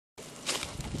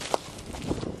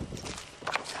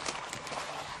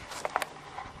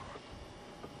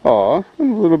Aw, a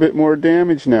little bit more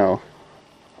damage now.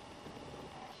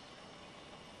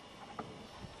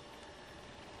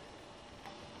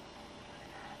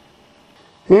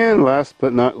 And last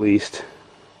but not least,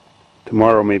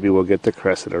 tomorrow maybe we'll get the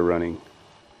cressida running.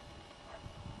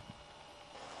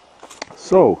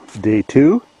 So, day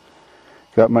 2.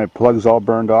 Got my plugs all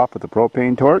burned off with the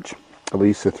propane torch. At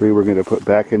least the 3 we're going to put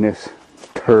back in this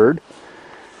turd.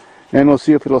 And we'll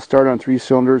see if it'll start on 3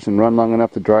 cylinders and run long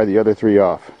enough to dry the other 3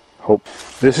 off. Hope.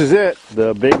 This is it,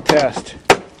 the big test.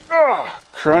 Oh,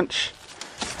 crunch.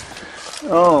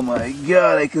 Oh my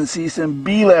god, I can see some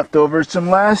bee leftovers from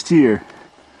last year.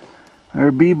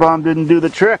 Our bee bomb didn't do the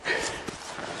trick.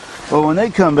 Well, when they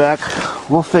come back,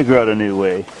 we'll figure out a new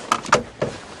way.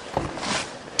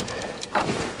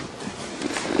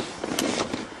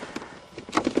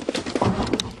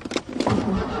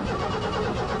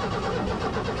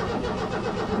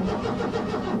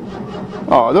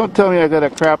 Oh, don't tell me I got a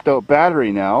crapped out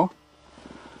battery now.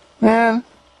 Man,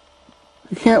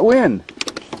 you can't win.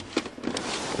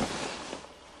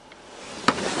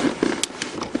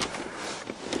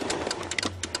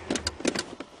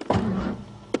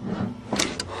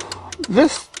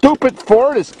 This stupid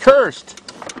Ford is cursed.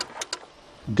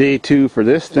 Day 2 for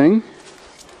this thing.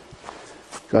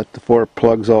 Got the 4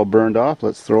 plugs all burned off.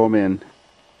 Let's throw them in.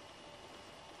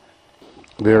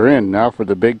 They're in. Now for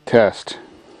the big test.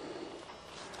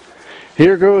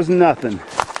 Here goes nothing.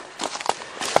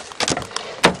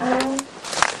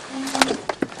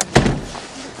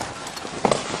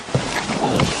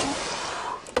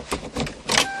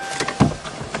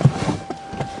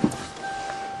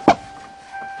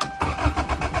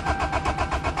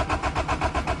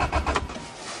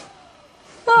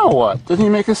 Now what? Doesn't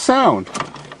even make a sound.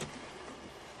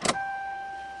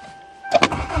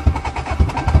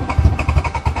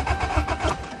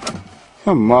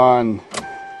 Come on.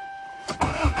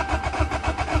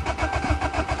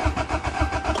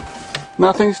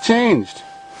 Nothing's changed.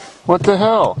 What the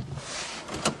hell?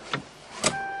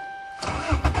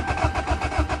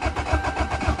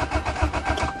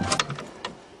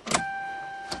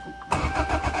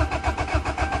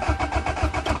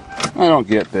 I don't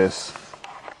get this.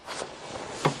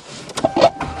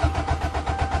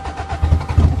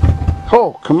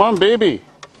 Oh, come on, baby.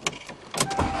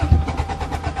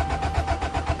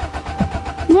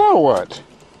 Now what?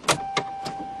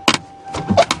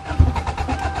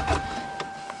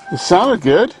 It sounded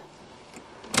good.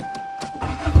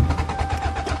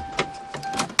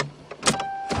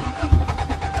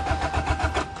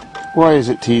 Why is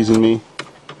it teasing me?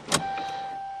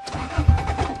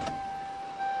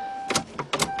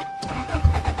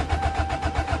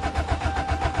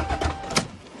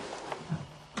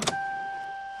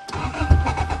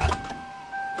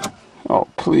 Oh,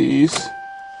 please.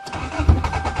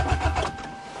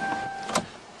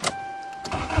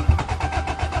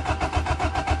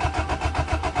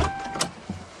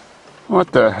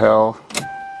 What the hell?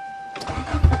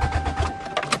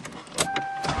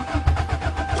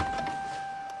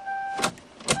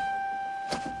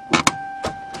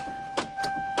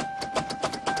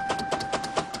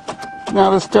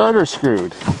 Now the starter's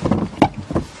screwed.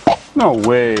 No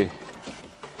way.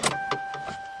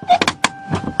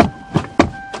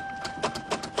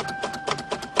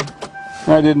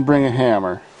 I didn't bring a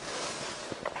hammer.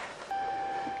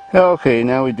 Okay,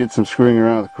 now we did some screwing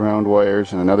around with ground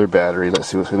wires and another battery. Let's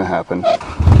see what's going to happen.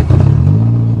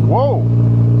 Whoa!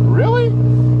 Really?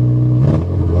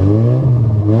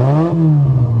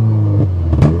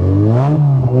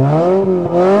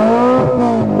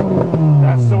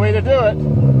 That's the way to do it.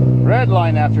 Red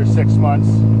line after 6 months.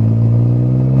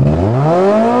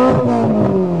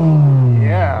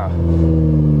 Yeah.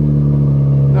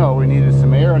 No, we needed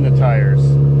some air in the tires.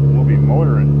 We'll be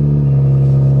motoring.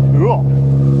 Cool.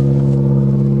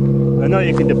 I know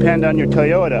you can depend on your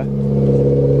Toyota.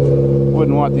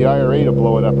 Wouldn't want the IRA to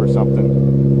blow it up or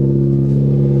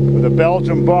something. With the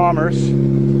Belgium bombers.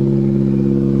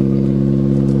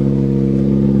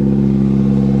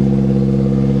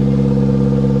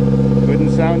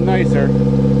 Couldn't sound nicer.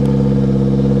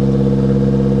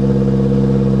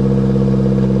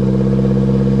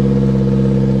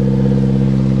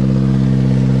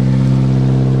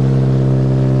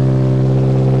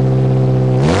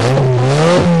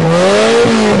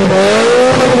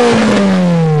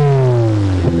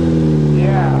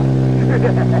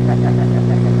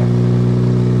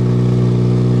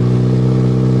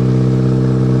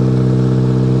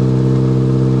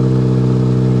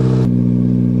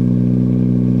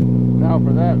 Now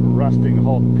for that rusting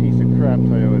Hulk piece of crap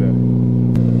Toyota.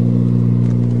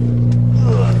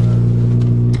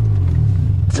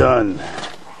 Done.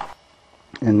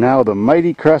 And now the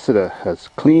mighty Cressida has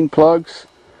clean plugs,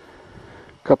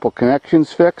 couple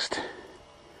connections fixed,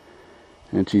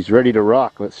 and she's ready to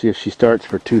rock. Let's see if she starts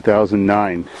for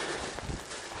 2009.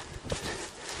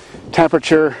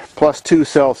 Temperature +2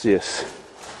 Celsius.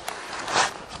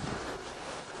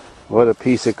 What a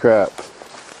piece of crap.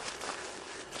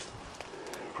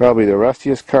 Probably the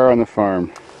rustiest car on the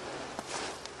farm,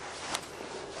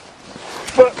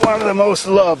 but one of the most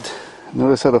loved.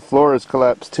 Notice how the floor is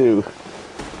collapsed too.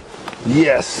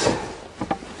 Yes.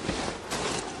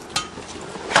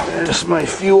 There's my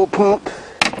fuel pump,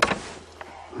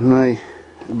 my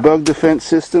bug defense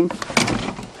system.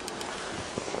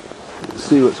 Let's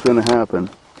see what's going to happen.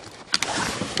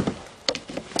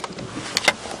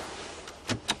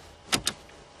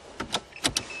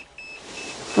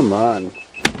 Come on.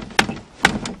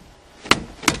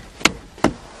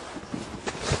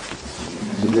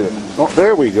 Oh,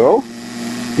 there we go.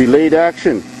 Delayed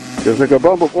action. Just like a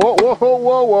bumble. Whoa, whoa, whoa,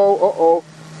 whoa, whoa. Uh-oh.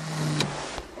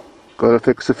 Gotta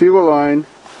fix the fuel line.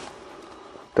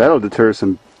 That'll deter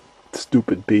some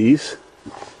stupid bees.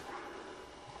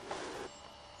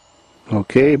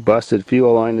 Okay, busted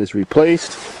fuel line is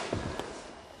replaced.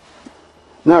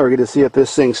 Now we're going to see if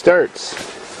this thing starts.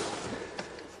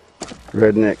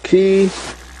 Redneck key.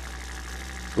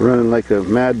 Running like a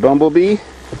mad bumblebee.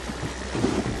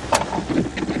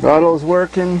 Throttle's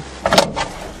working.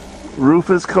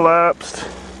 Roof is collapsed.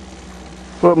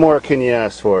 What more can you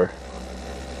ask for?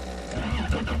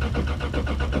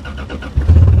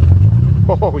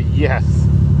 Oh yes!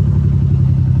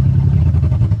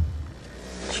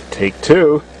 Take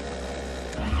two.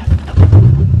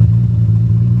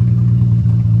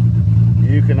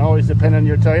 You can always depend on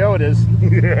your Toyotas.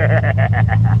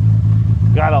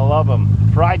 Gotta love them.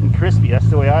 Fried and crispy, that's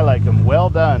the way I like them. Well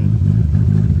done.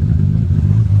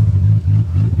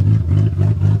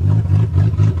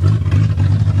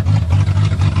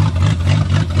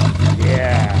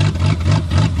 Yeah.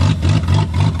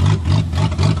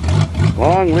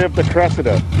 Long live the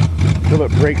Cressida, till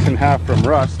it breaks in half from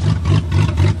rust.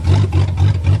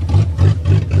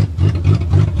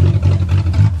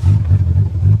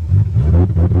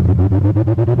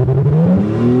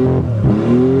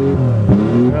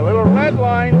 A little red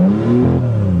line.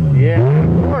 Yeah,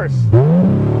 of course. It's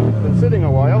been sitting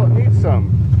a while, it needs some.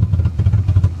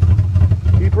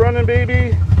 Keep running,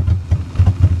 baby.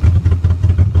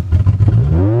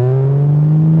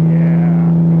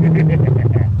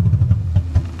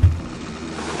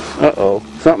 Uh-oh,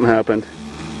 something happened.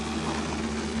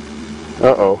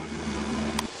 Uh-oh.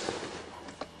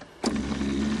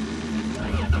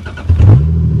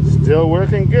 Still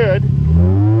working good.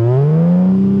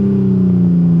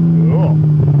 Cool.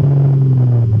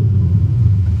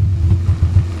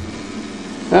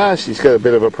 Ah, she's got a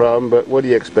bit of a problem, but what do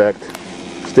you expect?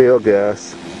 Stale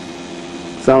gas.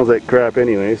 Sounds like crap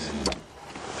anyways.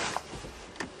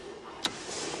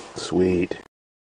 Sweet.